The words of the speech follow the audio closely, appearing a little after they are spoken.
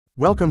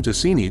Welcome to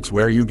Cineights,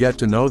 where you get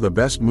to know the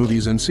best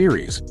movies and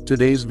series.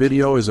 Today's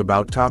video is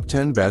about top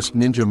 10 best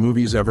ninja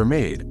movies ever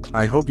made.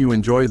 I hope you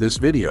enjoy this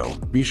video.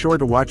 Be sure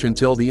to watch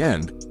until the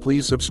end.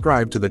 Please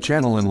subscribe to the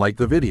channel and like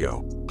the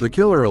video. The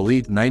Killer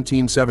Elite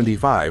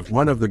 1975,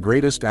 one of the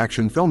greatest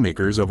action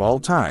filmmakers of all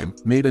time,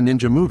 made a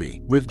ninja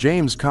movie, with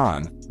James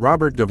Caan,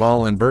 Robert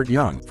Duvall and Burt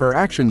Young. For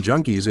action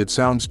junkies, it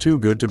sounds too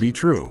good to be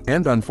true.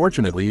 And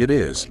unfortunately it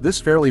is.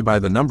 This fairly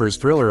by-the-numbers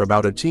thriller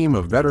about a team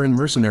of veteran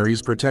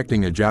mercenaries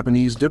protecting a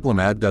Japanese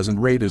diplomat doesn't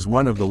rate as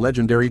one of the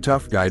legendary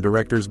tough guy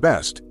director's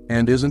best,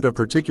 and isn't a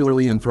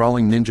particularly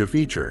enthralling ninja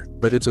feature,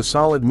 but it's a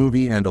solid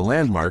movie and a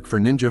landmark for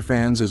ninja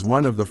fans as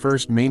one of the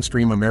first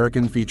mainstream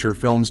American feature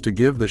films to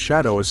give the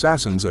Shadow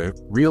Assassins a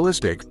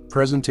realistic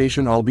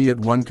presentation, albeit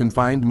one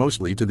confined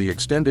mostly to the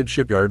extended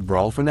shipyard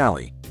brawl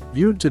finale.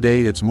 Viewed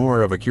today, it's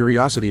more of a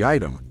curiosity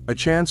item, a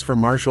chance for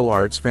martial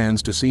arts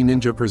fans to see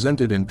ninja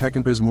presented in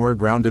Peckinpah's more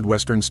grounded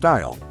Western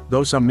style,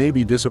 though some may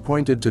be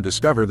disappointed to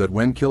discover that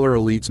when Killer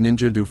Elite's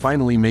ninja do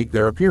finally make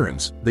their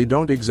appearance, they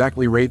don't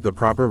exactly rate the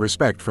proper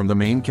respect from the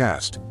main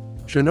cast.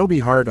 Shinobi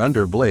Heart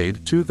Under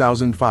Blade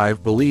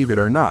 2005. Believe it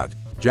or not,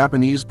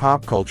 Japanese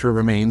pop culture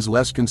remains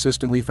less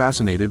consistently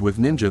fascinated with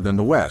ninja than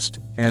the West,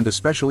 and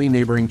especially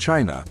neighboring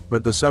China,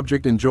 but the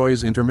subject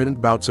enjoys intermittent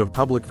bouts of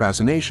public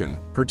fascination,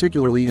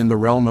 particularly in the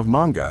realm of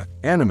manga,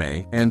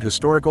 anime, and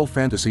historical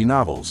fantasy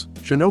novels.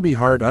 Shinobi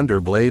Heart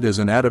Under Blade is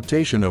an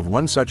adaptation of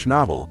one such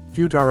novel,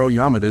 Futaro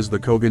Yamada's The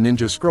Koga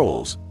Ninja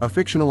Scrolls, a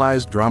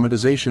fictionalized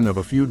dramatization of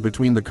a feud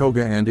between the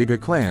Koga and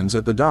Iga clans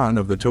at the dawn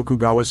of the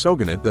Tokugawa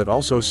shogunate that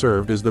also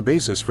served as the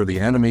basis for the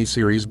anime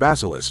series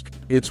Basilisk.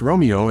 It's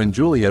Romeo and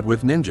Juliet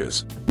with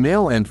ninjas.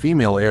 Male and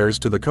female heirs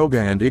to the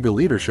Koga and Iga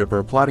leadership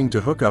are plotting to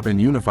hook up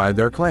and unify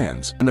their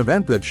clans, an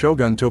event that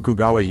Shogun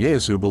Tokugawa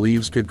Ieyasu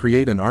believes could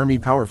create an army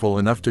powerful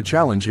enough to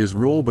challenge his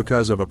rule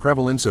because of a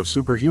prevalence of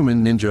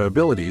superhuman ninja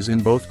abilities in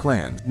both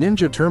clans.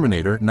 Ninja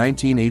Terminator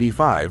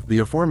 1985. The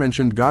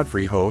aforementioned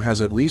Godfrey Ho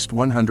has at least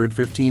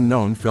 115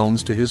 known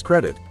films to his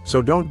credit,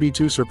 so don't be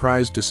too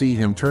surprised to see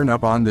him turn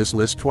up on this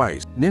list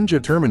twice.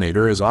 Ninja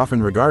Terminator is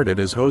often regarded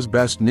as Ho's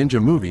best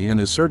ninja movie and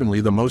is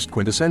certainly the most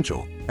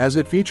quintessential, as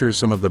it features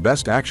some of the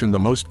best action, the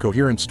most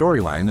coherent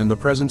storyline, and the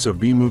presence of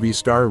B-movie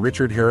star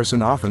Richard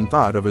Harrison, often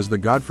thought of as the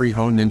Godfrey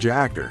Ho ninja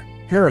actor.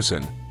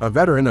 Harrison, a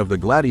veteran of the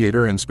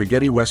gladiator and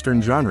spaghetti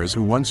western genres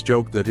who once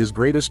joked that his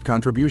greatest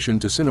contribution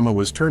to cinema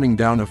was turning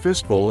down a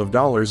fistful of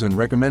dollars and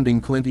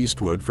recommending Clint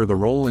Eastwood for the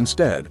role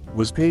instead,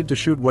 was paid to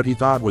shoot what he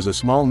thought was a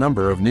small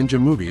number of ninja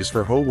movies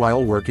for Ho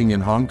while working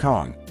in Hong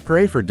Kong.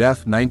 Pray for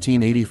Death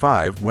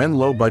 1985. When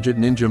low-budget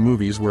ninja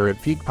movies were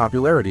at peak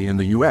popularity in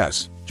the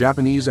US,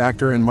 Japanese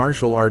actor and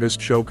martial artist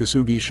Sho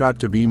Kosugi shot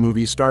to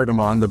B-movie stardom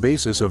on the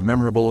basis of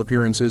memorable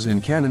appearances in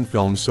canon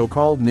films'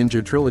 so-called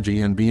ninja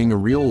trilogy and being a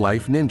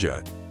real-life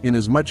ninja,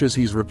 inasmuch as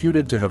he's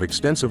reputed to have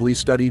extensively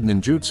studied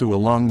ninjutsu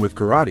along with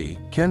karate,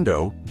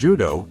 kendo,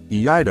 judo,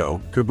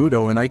 iaido,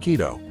 kabuto and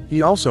aikido.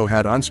 He also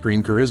had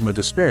on-screen charisma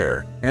to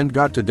spare, and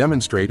got to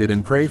demonstrate it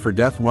in Pray for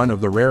Death, one of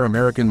the rare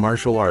American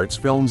martial arts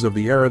films of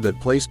the era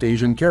that placed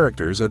Asian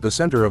characters at the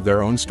center of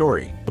their own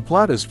story. The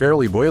plot is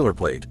fairly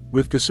boilerplate,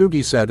 with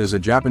Kosugi set as a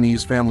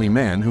Japanese family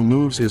man who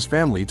moves his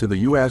family to the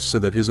US so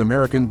that his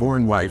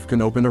American-born wife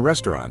can open a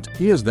restaurant.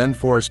 He is then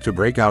forced to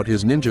break out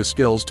his ninja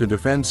skills to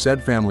defend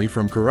said family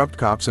from corrupt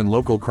cops and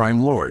local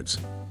crime lords.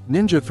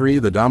 Ninja 3: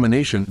 The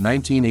Domination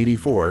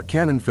 1984.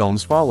 Canon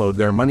films followed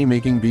their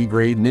money-making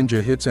B-grade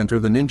ninja hits Enter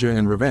the Ninja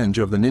and Revenge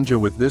of the Ninja,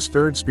 with this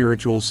third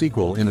spiritual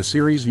sequel in a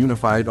series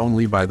unified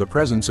only by the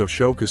presence of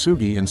Sho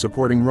Kosugi in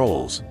supporting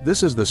roles.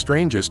 This is the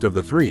strangest of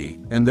the three,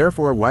 and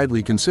therefore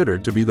widely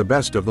considered to be the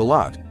best of the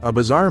lot. A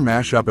bizarre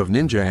mashup of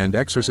ninja and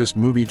exorcist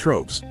movie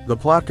tropes, the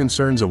plot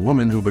concerns a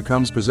woman who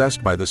becomes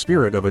possessed by the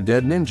spirit of a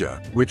dead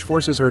ninja, which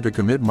forces her to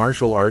commit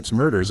martial arts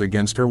murders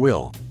against her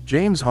will.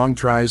 James Hong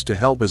tries to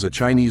help as a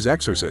Chinese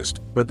exorcist,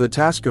 but the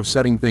task of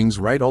setting things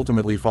right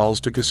ultimately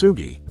falls to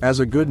Kosugi, as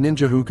a good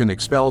ninja who can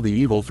expel the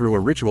evil through a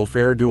ritual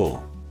fair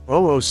duel.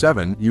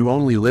 007. You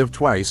Only Live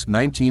Twice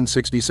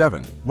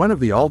 1967. One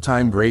of the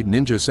all-time great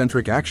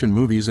ninja-centric action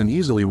movies and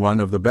easily one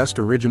of the best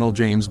original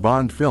James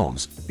Bond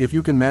films, if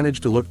you can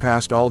manage to look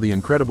past all the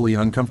incredibly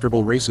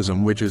uncomfortable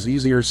racism, which is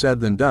easier said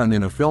than done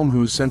in a film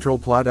whose central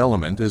plot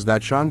element is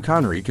that Sean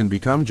Connery can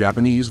become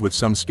Japanese with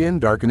some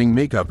skin-darkening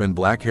makeup and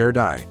black hair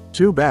dye.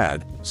 Too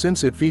bad,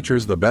 since it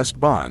features the best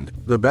Bond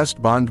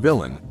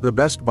villain, the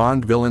best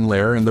Bond villain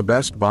lair, and the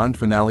best Bond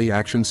finale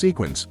action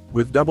sequence,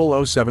 with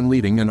 007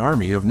 leading an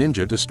army of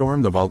ninja to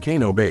storm the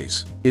volcano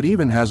base. It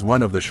even has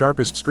one of the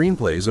sharpest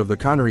screenplays of the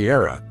Connery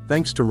era,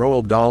 thanks to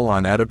Roald Dahl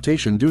on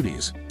adaptation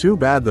duties. Too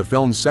bad the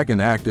film's second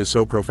act is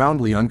so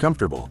profoundly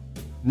uncomfortable.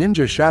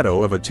 Ninja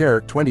Shadow of a Tear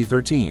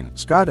 2013.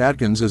 Scott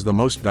Adkins is the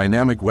most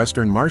dynamic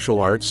Western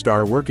martial arts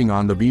star working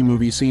on the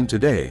B-movie scene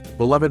today,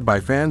 beloved by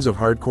fans of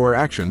hardcore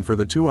action for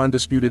the two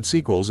undisputed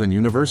sequels and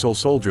Universal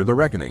Soldier: The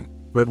Reckoning.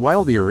 But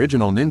while the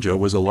original Ninja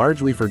was a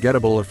largely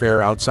forgettable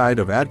affair outside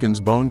of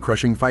Adkins'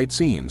 bone-crushing fight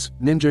scenes,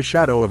 Ninja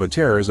Shadow of a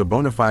Tear is a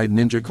bona fide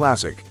ninja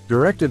classic,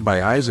 directed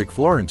by Isaac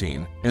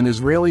Florentine, an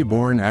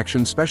Israeli-born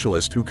action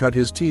specialist who cut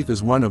his teeth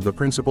as one of the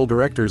principal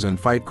directors and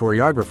fight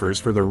choreographers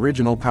for the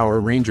original Power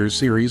Rangers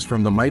series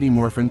from the Mighty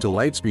Morphin to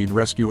Lightspeed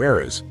Rescue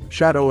eras.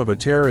 Shadow of a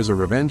Tear is a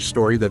revenge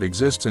story that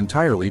exists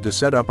entirely to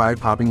set up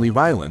eye-poppingly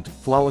violent,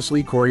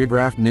 flawlessly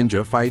choreographed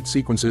ninja fight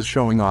sequences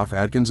showing off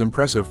Adkins'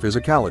 impressive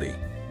physicality.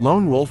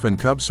 Lone Wolf and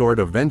Cub Sword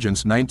of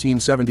Vengeance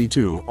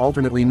 1972,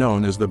 alternately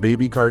known as the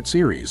Baby Cart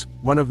series,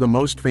 one of the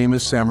most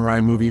famous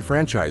samurai movie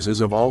franchises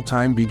of all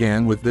time,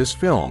 began with this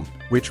film,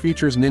 which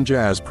features ninja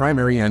as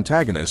primary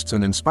antagonists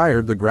and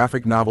inspired the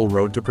graphic novel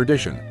Road to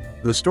Perdition.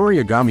 The story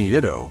Agami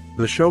Ito,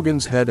 the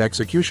shogun's head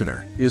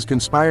executioner, is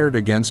conspired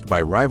against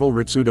by rival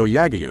Ritsudo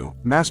Yagyu,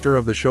 master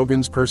of the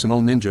shogun's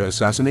personal ninja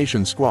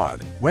assassination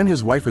squad. When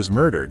his wife is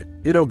murdered,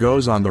 Ito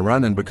goes on the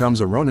run and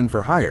becomes a ronin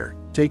for hire,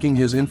 taking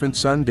his infant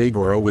son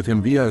Daigoro with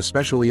him via a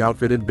specially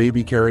outfitted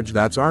baby carriage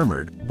that's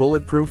armored,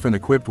 bulletproof and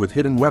equipped with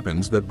hidden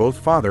weapons that both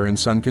father and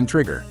son can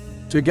trigger.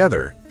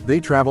 Together, they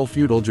travel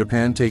feudal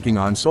Japan, taking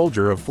on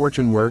soldier of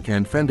fortune work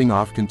and fending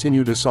off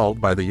continued assault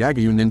by the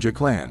Yagyu ninja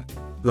clan.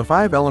 The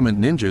Five-Element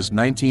Ninjas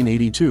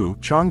 1982,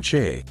 Chong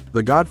Che,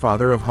 the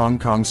godfather of Hong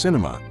Kong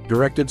cinema,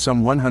 directed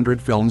some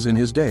 100 films in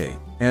his day,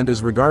 and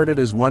is regarded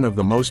as one of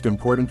the most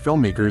important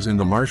filmmakers in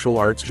the martial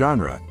arts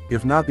genre,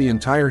 if not the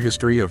entire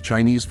history of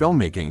Chinese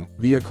filmmaking,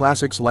 via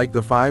classics like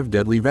The Five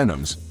Deadly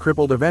Venoms,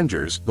 Crippled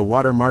Avengers, The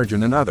Water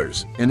Margin and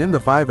others. And in The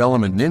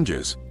Five-Element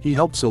Ninjas, he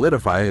helped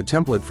solidify a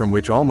template from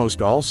which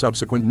almost all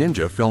subsequent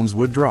ninja films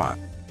would draw.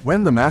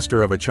 When the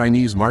master of a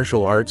Chinese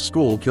martial arts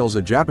school kills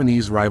a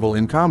Japanese rival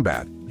in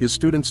combat, his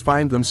students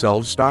find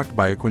themselves stalked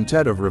by a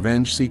quintet of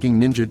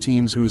revenge-seeking ninja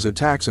teams whose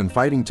attacks and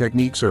fighting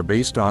techniques are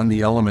based on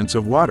the elements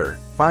of water,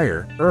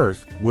 fire,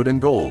 earth, wood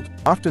and gold.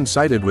 Often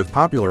cited with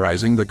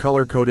popularizing the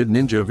color-coded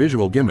ninja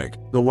visual gimmick,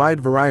 the wide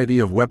variety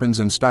of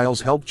weapons and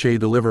styles helped Che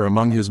deliver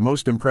among his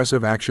most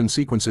impressive action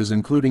sequences,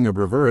 including a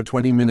bravura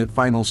 20-minute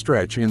final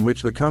stretch in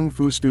which the kung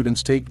fu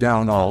students take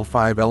down all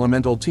 5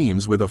 elemental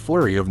teams with a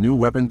flurry of new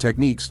weapon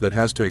techniques that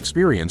has to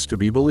experience to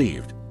be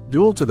believed.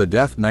 Duel to the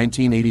Death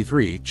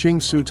 1983, Ching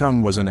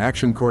Su-tung was an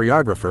action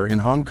choreographer in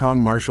Hong Kong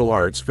martial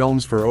arts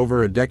films for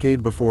over a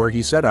decade before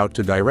he set out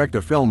to direct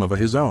a film of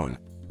his own.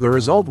 The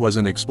result was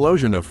an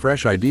explosion of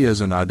fresh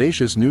ideas and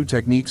audacious new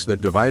techniques that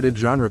divided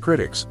genre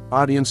critics,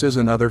 audiences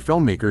and other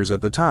filmmakers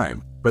at the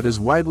time, but is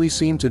widely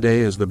seen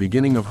today as the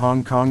beginning of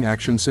Hong Kong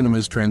action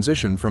cinema's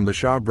transition from the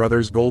Shaw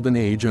Brothers' golden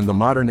age and the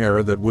modern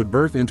era that would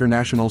birth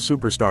international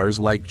superstars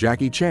like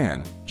Jackie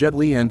Chan, Jet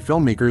Li and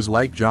filmmakers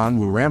like John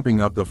Woo,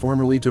 ramping up the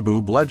formerly taboo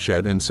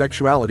bloodshed and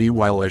sexuality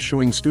while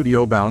eschewing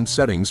studio-bound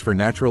settings for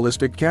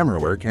naturalistic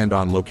camerawork and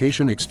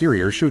on-location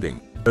exterior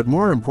shooting. But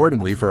more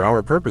importantly for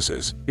our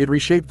purposes, it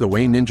reshaped the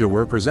way ninja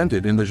were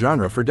presented in the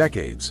genre for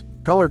decades.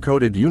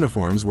 Color-coded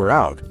uniforms were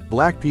out,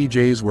 black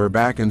PJs were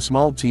back and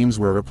small teams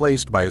were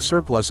replaced by a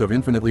surplus of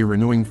infinitely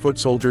renewing foot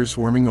soldiers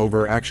swarming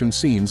over action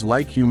scenes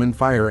like human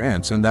fire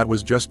ants, and that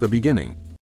was just the beginning.